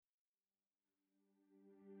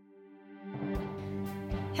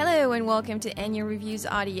Hello and welcome to Annual Reviews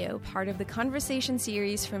Audio, part of the conversation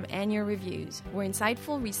series from Annual Reviews, where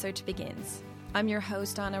insightful research begins. I'm your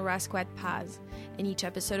host, Ana Rasquet Paz. In each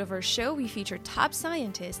episode of our show, we feature top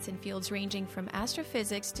scientists in fields ranging from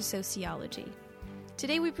astrophysics to sociology.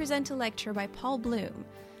 Today we present a lecture by Paul Bloom,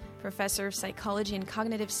 professor of psychology and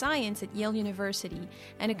cognitive science at Yale University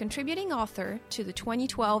and a contributing author to the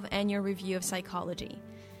 2012 Annual Review of Psychology.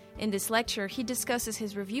 In this lecture, he discusses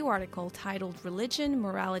his review article titled Religion,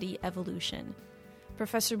 Morality, Evolution.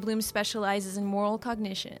 Professor Bloom specializes in moral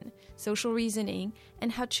cognition, social reasoning,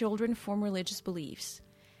 and how children form religious beliefs,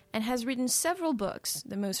 and has written several books.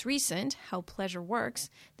 The most recent, How Pleasure Works,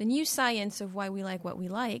 The New Science of Why We Like What We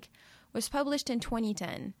Like, was published in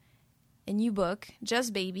 2010. A new book,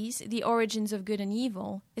 Just Babies, The Origins of Good and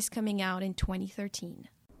Evil, is coming out in 2013.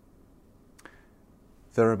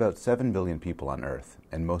 There are about 7 billion people on Earth,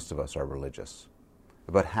 and most of us are religious.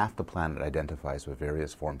 About half the planet identifies with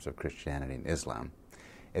various forms of Christianity and Islam,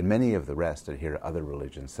 and many of the rest adhere to other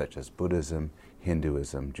religions such as Buddhism,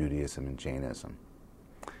 Hinduism, Judaism, and Jainism.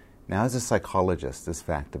 Now, as a psychologist, this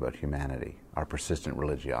fact about humanity, our persistent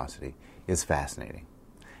religiosity, is fascinating.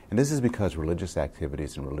 And this is because religious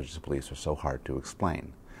activities and religious beliefs are so hard to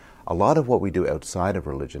explain. A lot of what we do outside of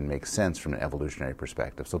religion makes sense from an evolutionary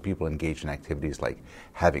perspective. So people engage in activities like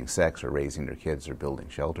having sex or raising their kids or building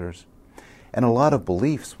shelters. And a lot of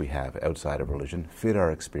beliefs we have outside of religion fit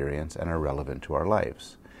our experience and are relevant to our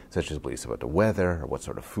lives, such as beliefs about the weather or what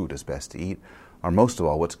sort of food is best to eat, or most of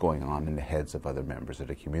all, what's going on in the heads of other members of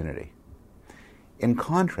the community. In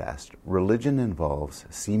contrast, religion involves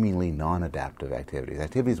seemingly non-adaptive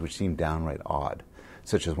activities which seem downright odd,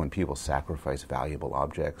 such as when people sacrifice valuable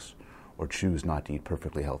objects, or choose not to eat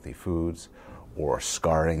perfectly healthy foods, or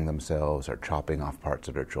scarring themselves, or chopping off parts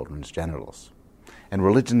of their children's genitals. And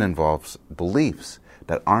religion involves beliefs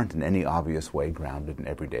that aren't in any obvious way grounded in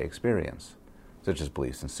everyday experience, such as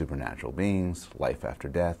beliefs in supernatural beings, life after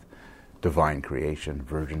death, divine creation,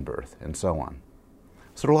 virgin birth, and so on.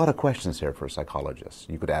 So there are a lot of questions here for psychologists.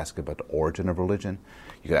 You could ask about the origin of religion.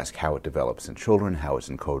 You could ask how it develops in children, how it's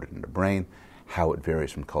encoded in the brain, how it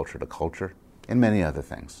varies from culture to culture, and many other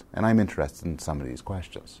things. And I'm interested in some of these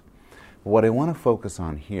questions. But what I want to focus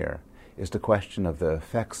on here is the question of the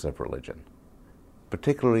effects of religion,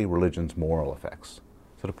 particularly religion's moral effects.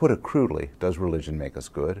 So to put it crudely, does religion make us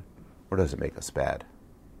good, or does it make us bad?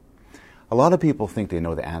 A lot of people think they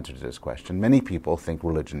know the answer to this question. Many people think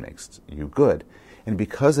religion makes you good. And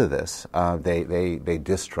because of this, they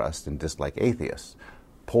distrust and dislike atheists.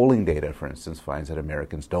 Polling data, for instance, finds that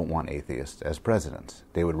Americans don't want atheists as presidents.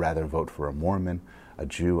 They would rather vote for a Mormon, a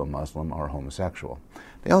Jew, a Muslim, or a homosexual.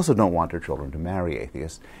 They also don't want their children to marry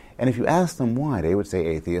atheists. And if you ask them why, they would say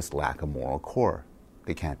atheists lack a moral core.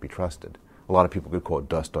 They can't be trusted. A lot of people could quote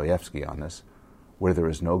Dostoevsky on this: where there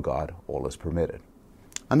is no God, all is permitted.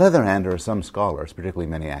 On the other hand, there are some scholars, particularly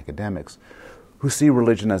many academics, who see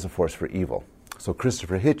religion as a force for evil. So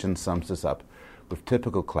Christopher Hitchens sums this up with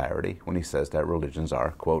typical clarity when he says that religions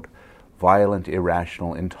are, quote, violent,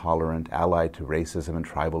 irrational, intolerant, allied to racism and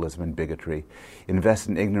tribalism and bigotry, invest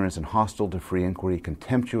in ignorance and hostile to free inquiry,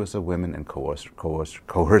 contemptuous of women and coercive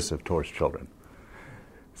towards children.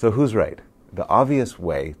 So who's right? The obvious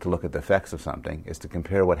way to look at the effects of something is to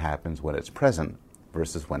compare what happens when it's present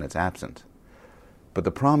versus when it's absent. But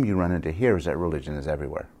the problem you run into here is that religion is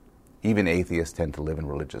everywhere. Even atheists tend to live in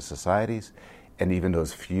religious societies, and even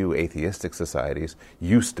those few atheistic societies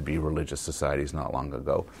used to be religious societies not long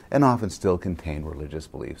ago, and often still contain religious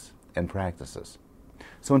beliefs and practices.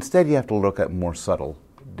 So instead you have to look at more subtle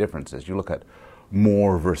differences. You look at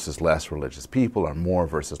more versus less religious people, or more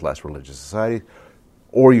versus less religious societies,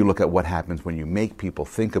 or you look at what happens when you make people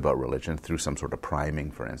think about religion through some sort of priming,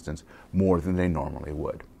 for instance, more than they normally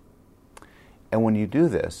would. And when you do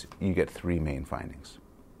this, you get three main findings.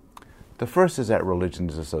 The first is that religion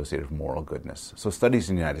is associated with moral goodness. So studies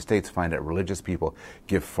in the United States find that religious people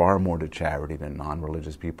give far more to charity than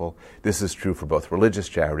non-religious people. This is true for both religious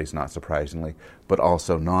charities, not surprisingly, but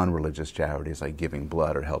also non-religious charities like giving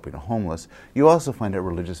blood or helping the homeless. You also find that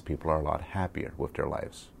religious people are a lot happier with their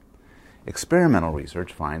lives. Experimental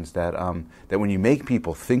research finds that that when you make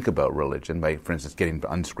people think about religion by, for instance, getting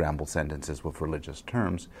unscrambled sentences with religious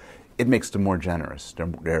terms, it makes them more generous.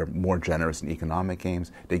 They're more generous in economic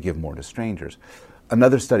games. They give more to strangers.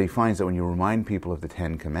 Another study finds that when you remind people of the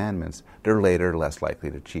Ten Commandments, they're later less likely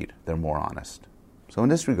to cheat. They're more honest. So in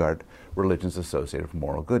this regard, religion is associated with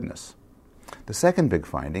moral goodness. The second big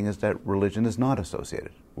finding is that religion is not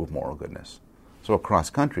associated with moral goodness. So across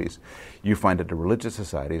countries, you find that the religious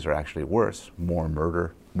societies are actually worse, more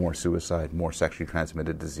murder, more suicide, more sexually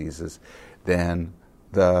transmitted diseases than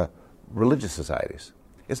the religious societies.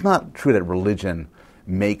 It's not true that religion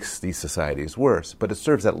makes these societies worse, but it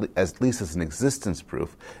serves at least as an existence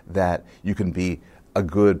proof that you can be a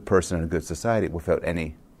good person in a good society without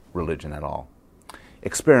any religion at all.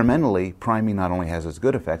 Experimentally, priming not only has its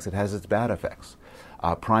good effects, it has its bad effects.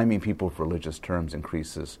 Priming people with religious terms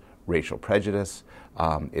increases racial prejudice,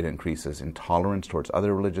 it increases intolerance towards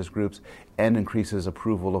other religious groups, and increases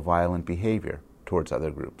approval of violent behavior towards other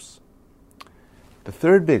groups. The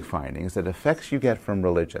third big finding is that effects you get from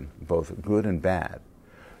religion, both good and bad,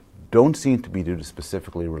 don't seem to be due to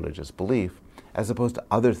specifically religious belief, as opposed to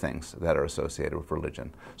other things that are associated with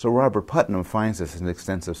religion. So Robert Putnam finds this in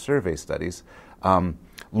extensive survey studies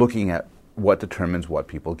looking at what determines what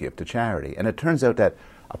people give to charity. And it turns out that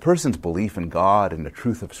a person's belief in God and the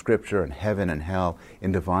truth of Scripture and heaven and hell,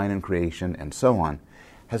 in divine and creation and so on,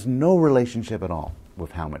 has no relationship at all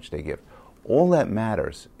with how much they give. All that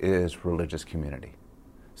matters is religious community.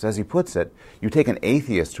 So as he puts it, you take an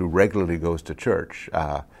atheist who regularly goes to church,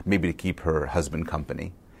 maybe to keep her husband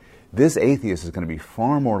company. This atheist is going to be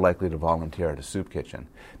far more likely to volunteer at a soup kitchen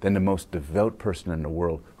than the most devout person in the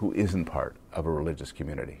world who isn't part of a religious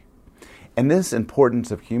community. And this importance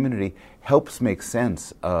of community helps make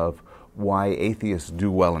sense of why atheists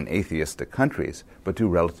do well in atheistic countries, but do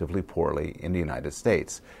relatively poorly in the United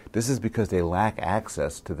States. This is because they lack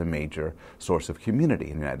access to the major source of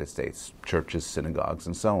community in the United States, churches, synagogues,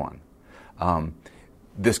 and so on.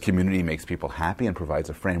 This community makes people happy and provides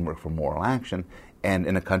a framework for moral action, and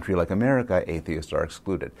in a country like America, atheists are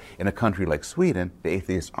excluded. In a country like Sweden, the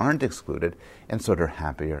atheists aren't excluded, and so they're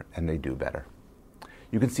happier and they do better.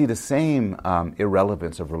 You can see the same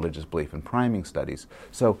irrelevance of religious belief in priming studies.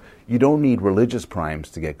 So you don't need religious primes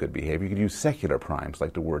to get good behavior. You can use secular primes,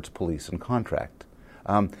 like the words police and contract.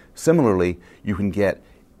 Similarly, you can get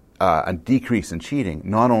a decrease in cheating,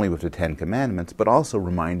 not only with the Ten Commandments, but also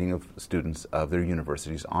reminding of students of their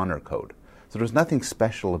university's honor code. So there's nothing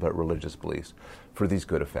special about religious beliefs for these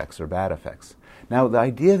good effects or bad effects. Now, the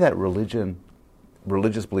idea that religious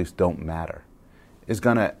beliefs don't matter is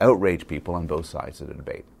going to outrage people on both sides of the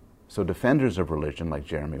debate. So defenders of religion, like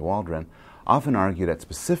Jeremy Waldron, often argue that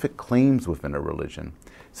specific claims within a religion,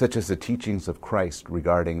 such as the teachings of Christ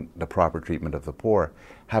regarding the proper treatment of the poor,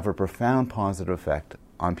 have a profound positive effect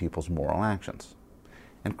on people's moral actions.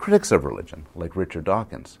 And critics of religion, like Richard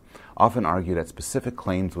Dawkins, often argue that specific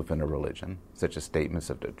claims within a religion, such as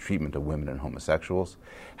statements of the treatment of women and homosexuals,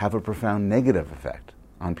 have a profound negative effect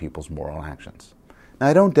on people's moral actions. Now,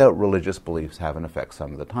 I don't doubt religious beliefs have an effect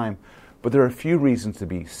some of the time, but there are a few reasons to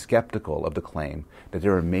be skeptical of the claim that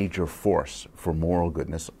they're a major force for moral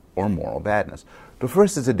goodness or moral badness. The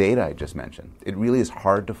first is the data I just mentioned. It really is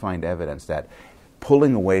hard to find evidence that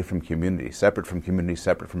pulling away from community, separate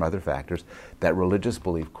from other factors, that religious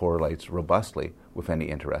belief correlates robustly with any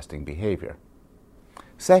interesting behavior.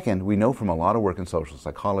 Second, we know from a lot of work in social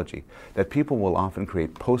psychology that people will often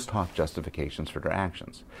create post hoc justifications for their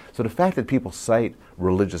actions. So the fact that people cite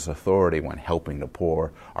religious authority when helping the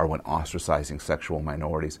poor or when ostracizing sexual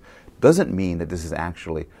minorities doesn't mean that this is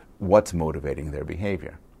actually what's motivating their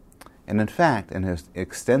behavior. And in fact, in his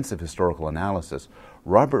extensive historical analysis,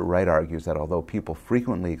 Robert Wright argues that although people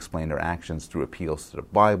frequently explain their actions through appeals to the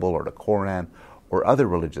Bible or the Koran or other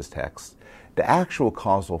religious texts, the actual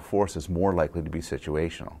causal force is more likely to be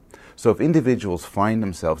situational. So if individuals find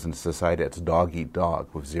themselves in a society that's dog-eat-dog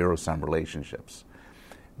with zero-sum relationships,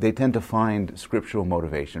 they tend to find scriptural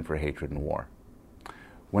motivation for hatred and war.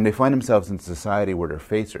 When they find themselves in a society where their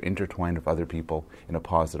faiths are intertwined with other people in a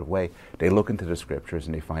positive way, they look into the scriptures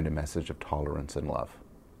and they find a message of tolerance and love.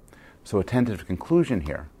 So a tentative conclusion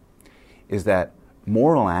here is that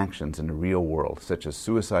moral actions in the real world, such as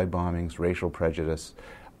suicide bombings, racial prejudice,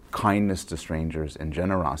 kindness to strangers, and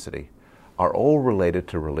generosity, are all related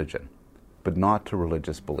to religion, but not to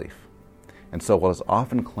religious belief. And so while it's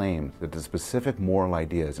often claimed that the specific moral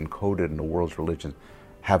ideas encoded in the world's religion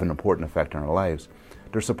have an important effect on our lives,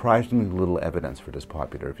 there's surprisingly little evidence for this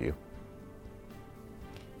popular view.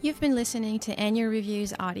 You've been listening to Annual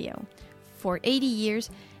Reviews Audio. For 80 years,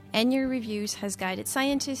 Annual Reviews has guided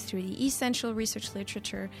scientists through the essential research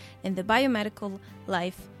literature in the biomedical,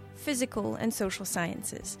 life, physical, and social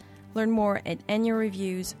sciences. Learn more at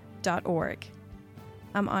annualreviews.org.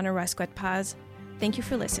 I'm Ana Rasquet Paz. Thank you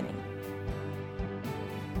for listening.